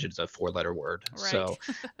where budget is a 4-letter word. Right. So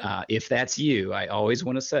if that's you, I always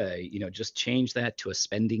want to say, just change that to a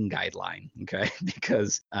spending guideline, okay?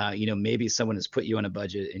 Because, maybe someone has put you on a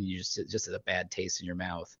budget and you just had a bad taste in your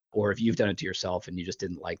mouth. Or if you've done it to yourself and you just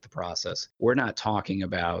didn't like the process. We're not talking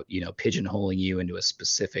about, pigeonholing you into a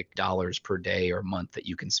specific dollars per day or month that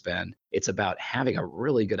you can spend. It's about having a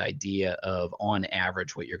really good idea of, on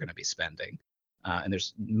average, what you're going to be spending. And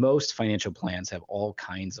most financial plans have all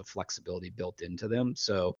kinds of flexibility built into them.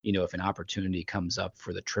 So, if an opportunity comes up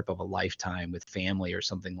for the trip of a lifetime with family or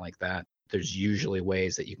something like that, there's usually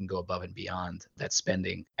ways that you can go above and beyond that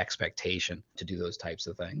spending expectation to do those types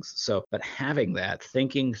of things. So, but having that,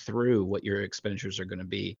 thinking through what your expenditures are going to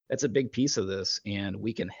be, that's a big piece of this. And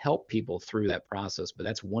we can help people through that process. But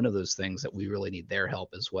that's one of those things that we really need their help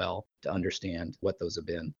as well to understand what those have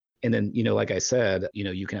been. And then, like I said,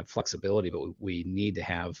 you can have flexibility, but we need to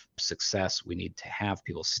have success. We need to have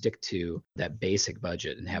people stick to that basic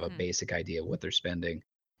budget and have a basic idea of what they're spending.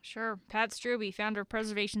 Sure. Pat Strube, founder of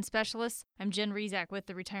Preservation Specialists. I'm Jen Rezac with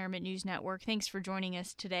the Retirement News Network. Thanks for joining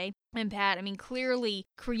us today. And Pat, clearly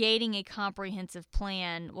creating a comprehensive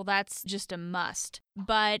plan, well, that's just a must.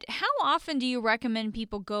 But how often do you recommend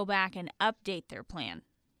people go back and update their plan?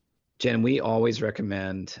 Jen, we always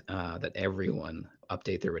recommend that everyone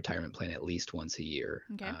update their retirement plan at least once a year.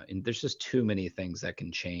 Okay. And there's just too many things that can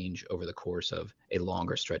change over the course of a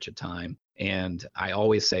longer stretch of time. And I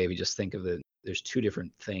always say, if you just think of there's two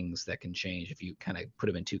different things that can change if you kind of put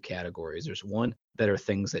them in two categories. There's one that are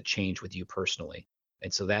things that change with you personally.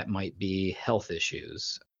 And so that might be health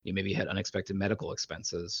issues. You maybe had unexpected medical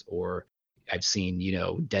expenses, or I've seen,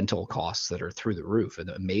 dental costs that are through the roof and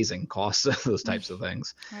amazing costs of those types of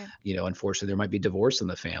things. Right. Unfortunately, there might be divorce in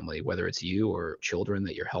the family, whether it's you or children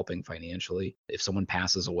that you're helping financially. If someone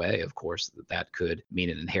passes away, of course, that could mean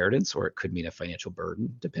an inheritance, or it could mean a financial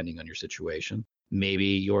burden, depending on your situation. Maybe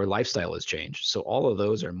your lifestyle has changed. So all of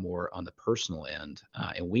those are more on the personal end.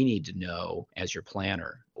 And we need to know, as your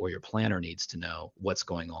planner or your planner needs to know what's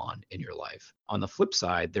going on in your life. On the flip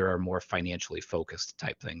side, there are more financially focused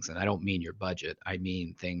type things. And I don't mean your budget, I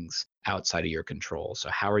mean things outside of your control. So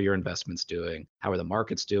how are your investments doing? How are the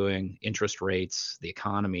markets doing? Interest rates, the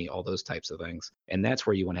economy, all those types of things. And that's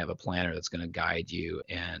where you want to have a planner that's going to guide you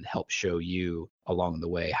and help show you along the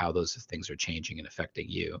way how those things are changing and affecting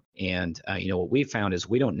you. And what we found is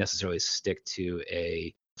we don't necessarily stick to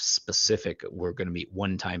a specific, we're going to meet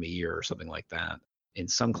one time a year or something like that. In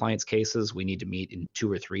some clients' cases, we need to meet in 2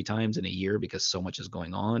 or 3 times in a year because so much is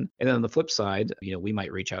going on. And then on the flip side, we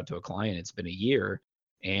might reach out to a client, it's been a year,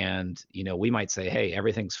 and we might say, hey,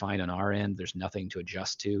 everything's fine on our end. There's nothing to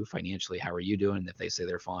adjust to financially. How are you doing? And if they say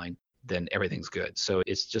they're fine, then everything's good. So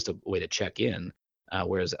it's just a way to check in,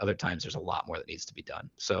 whereas other times there's a lot more that needs to be done.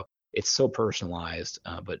 So it's so personalized,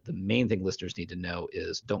 but the main thing listeners need to know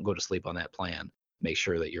is don't go to sleep on that plan. Make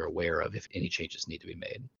sure that you're aware of if any changes need to be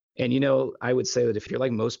made. And I would say that if you're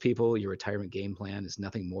like most people, your retirement game plan is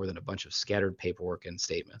nothing more than a bunch of scattered paperwork and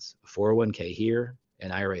statements. A 401k here,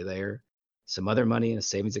 an IRA there, some other money in a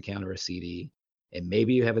savings account or a CD, and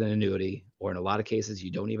maybe you have an annuity, or in a lot of cases,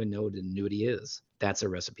 you don't even know what an annuity is. That's a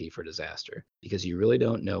recipe for disaster because you really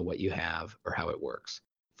don't know what you have or how it works.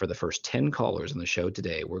 For the first 10 callers on the show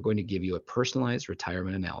today, we're going to give you a personalized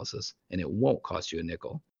retirement analysis, and it won't cost you a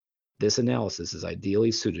nickel. This analysis is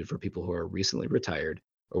ideally suited for people who are recently retired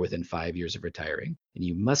or within 5 years of retiring, and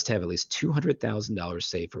you must have at least $200,000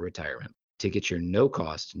 saved for retirement. To get your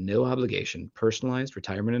no-cost, no-obligation personalized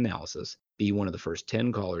retirement analysis, be one of the first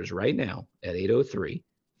 10 callers right now at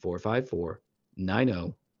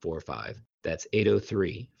 803-454-9045. That's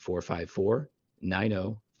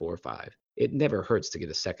 803-454-9045. It never hurts to get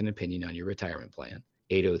a second opinion on your retirement plan.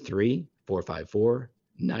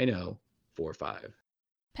 803-454-9045.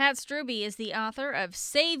 Pat Strube is the author of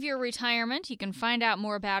Save Your Retirement. You can find out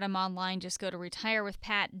more about him online. Just go to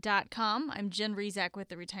retirewithpat.com. I'm Jen Rezac with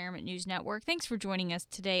the Retirement News Network. Thanks for joining us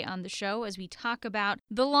today on the show as we talk about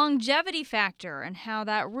the longevity factor and how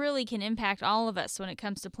that really can impact all of us when it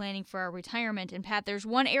comes to planning for our retirement. And Pat, there's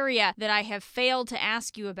one area that I have failed to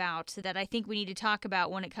ask you about that I think we need to talk about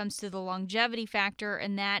when it comes to the longevity factor,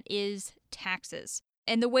 and that is taxes.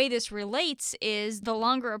 And the way this relates is the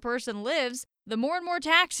longer a person lives, the more and more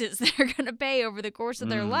taxes they're going to pay over the course of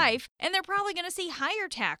their life, and they're probably going to see higher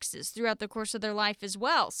taxes throughout the course of their life as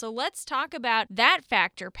well. So let's talk about that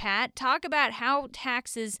factor, Pat. Talk about how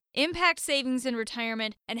taxes impact savings in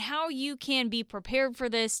retirement and how you can be prepared for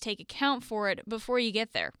this, take account for it before you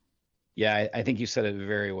get there. Yeah, I think you said it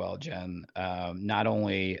very well, Jen. Not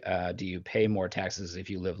only do you pay more taxes if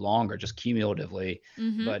you live longer, just cumulatively,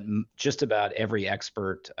 but just about every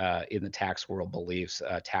expert in the tax world believes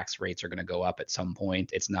tax rates are going to go up at some point.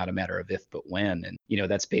 It's not a matter of if, but when. And,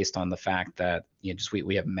 that's based on the fact that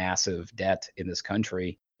we have massive debt in this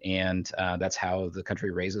country, and that's how the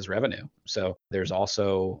country raises revenue. So there's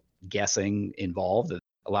also guessing involved.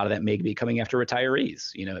 A lot of that may be coming after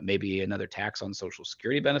retirees. It may be another tax on Social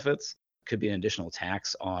Security benefits, could be an additional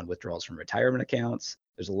tax on withdrawals from retirement accounts.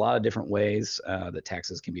 There's a lot of different ways that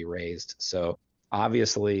taxes can be raised. So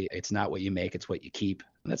obviously, it's not what you make, it's what you keep.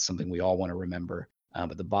 And that's something we all want to remember.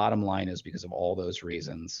 But the bottom line is, because of all those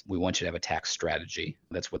reasons, we want you to have a tax strategy.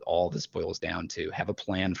 That's what all this boils down to. Have a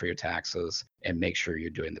plan for your taxes and make sure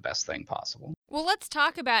you're doing the best thing possible. Well, let's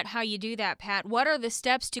talk about how you do that, Pat. What are the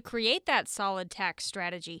steps to create that solid tax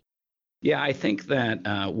strategy? Yeah, I think that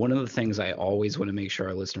one of the things I always want to make sure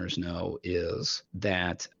our listeners know is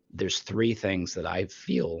that there's 3 things that I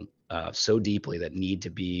feel so deeply that need to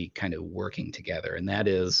be kind of working together. And that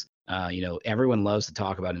is, everyone loves to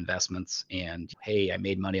talk about investments and, hey, I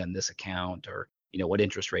made money on this account, or, what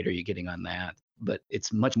interest rate are you getting on that? But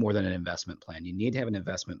it's much more than an investment plan. You need to have an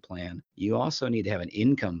investment plan. You also need to have an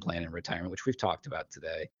income plan in retirement, which we've talked about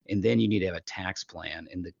today. And then you need to have a tax plan.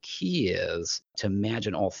 And the key is to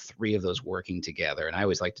imagine all 3 of those working together. And I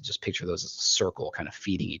always like to just picture those as a circle kind of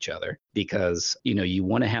feeding each other, because, you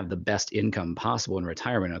want to have the best income possible in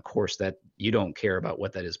retirement. And of course, that you don't care about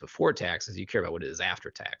what that is before taxes. You care about what it is after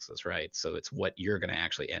taxes, right? So it's what you're going to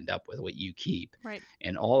actually end up with, what you keep. Right.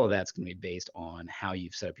 And all of that's going to be based on how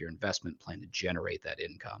you've set up your investment plan to generate that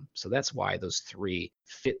income. So that's why those 3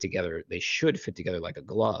 fit together. They should fit together like a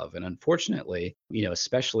glove. And unfortunately,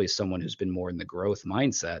 especially someone who's been more in the growth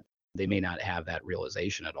mindset, they may not have that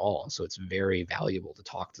realization at all. So it's very valuable to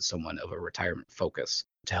talk to someone of a retirement focus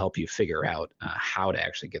to help you figure out how to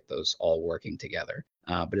actually get those all working together.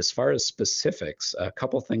 But as far as specifics, a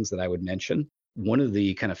couple things that I would mention. One of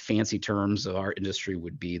the kind of fancy terms of our industry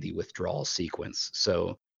would be the withdrawal sequence.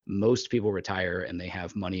 So most people retire and they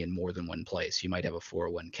have money in more than one place. You might have a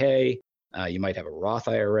 401k, You might have a Roth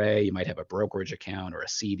IRA, you might have a brokerage account or a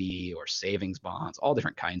CD or savings bonds, all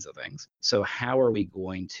different kinds of things. So how are we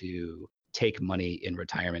going to take money in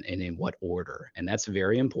retirement and in what order? And that's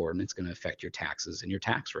very important. It's going to affect your taxes and your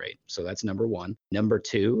tax rate. So that's number one. Number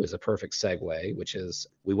two is a perfect segue, which is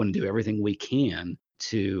we want to do everything we can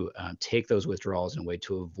to take those withdrawals in a way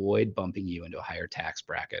to avoid bumping you into a higher tax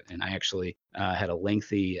bracket. And I actually had a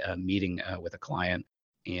lengthy meeting with a client.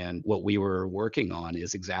 And what we were working on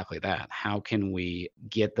is exactly that. How can we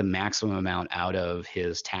get the maximum amount out of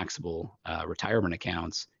his taxable retirement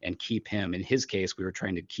accounts and keep him, in his case, we were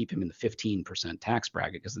trying to keep him in the 15% tax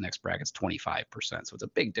bracket because the next bracket's 25%. So it's a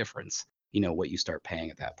big difference, what you start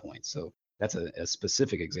paying at that point. So that's a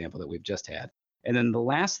specific example that we've just had. And then the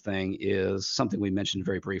last thing is something we mentioned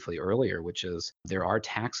very briefly earlier, which is there are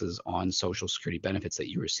taxes on Social Security benefits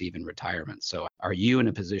that you receive in retirement. So are you in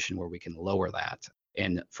a position where we can lower that?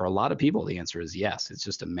 And for a lot of people, the answer is yes. It's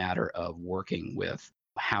just a matter of working with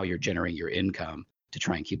how you're generating your income to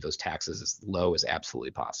try and keep those taxes as low as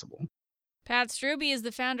absolutely possible. Pat Strube is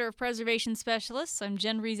the founder of Preservation Specialists. I'm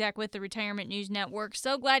Jen Rezac with the Retirement News Network.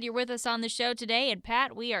 So glad you're with us on the show today. And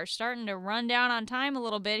Pat, we are starting to run down on time a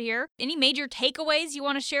little bit here. Any major takeaways you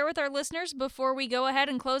want to share with our listeners before we go ahead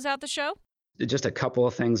and close out the show? Just a couple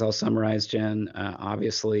of things I'll summarize, Jen.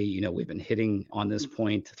 Obviously, we've been hitting on this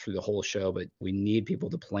point through the whole show, but we need people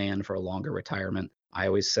to plan for a longer retirement. I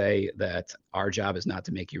always say that our job is not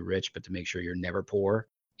to make you rich, but to make sure you're never poor.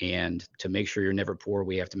 And to make sure you're never poor,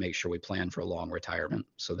 we have to make sure we plan for a long retirement.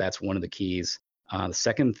 So that's one of the keys. The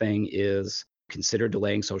second thing is consider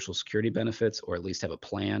delaying Social Security benefits, or at least have a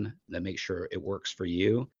plan that makes sure it works for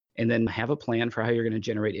you. And then have a plan for how you're going to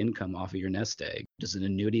generate income off of your nest egg. Does an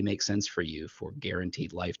annuity make sense for you for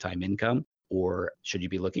guaranteed lifetime income? Or should you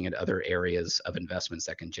be looking at other areas of investments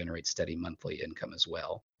that can generate steady monthly income as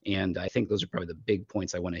well? And I think those are probably the big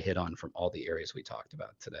points I want to hit on from all the areas we talked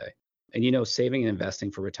about today. And saving and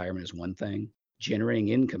investing for retirement is one thing. Generating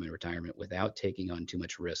income in retirement without taking on too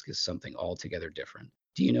much risk is something altogether different.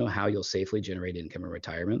 Do you know how you'll safely generate income in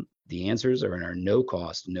retirement? The answers are in our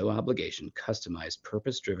no-cost, no-obligation, customized,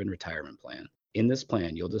 purpose-driven retirement plan. In this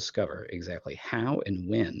plan, you'll discover exactly how and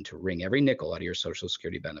when to wring every nickel out of your Social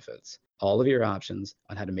Security benefits, all of your options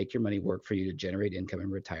on how to make your money work for you to generate income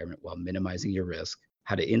in retirement while minimizing your risk,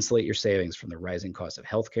 how to insulate your savings from the rising cost of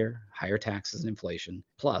healthcare, higher taxes, and inflation,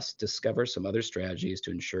 plus discover some other strategies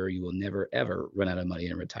to ensure you will never, ever run out of money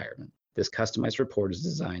in retirement. This customized report is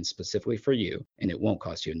designed specifically for you, and it won't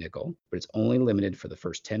cost you a nickel, but it's only limited for the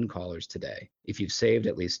first 10 callers today. If you've saved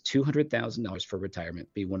at least $200,000 for retirement,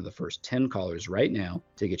 be one of the first 10 callers right now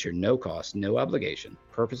to get your no-cost, no-obligation,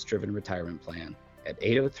 purpose-driven retirement plan at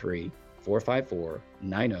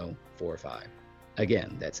 803-454-9045.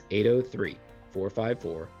 Again, that's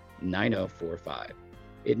 803-454-9045.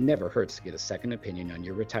 It never hurts to get a second opinion on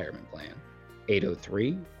your retirement plan.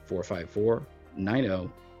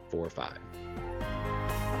 803-454-9045.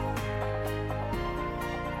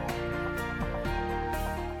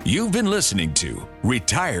 You've been listening to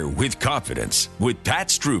Retire with Confidence with Pat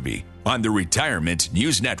Strube on the Retirement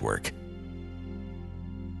News Network.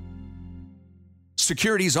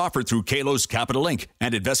 Securities offered through Kalos Capital Inc.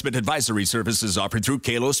 and investment advisory services offered through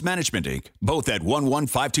Kalos Management Inc. Both at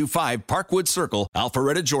 11525 Parkwood Circle,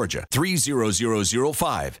 Alpharetta, Georgia,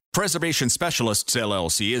 30005. Preservation Specialists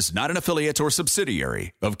LLC is not an affiliate or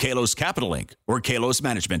subsidiary of Kalos Capital Inc. or Kalos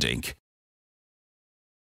Management Inc.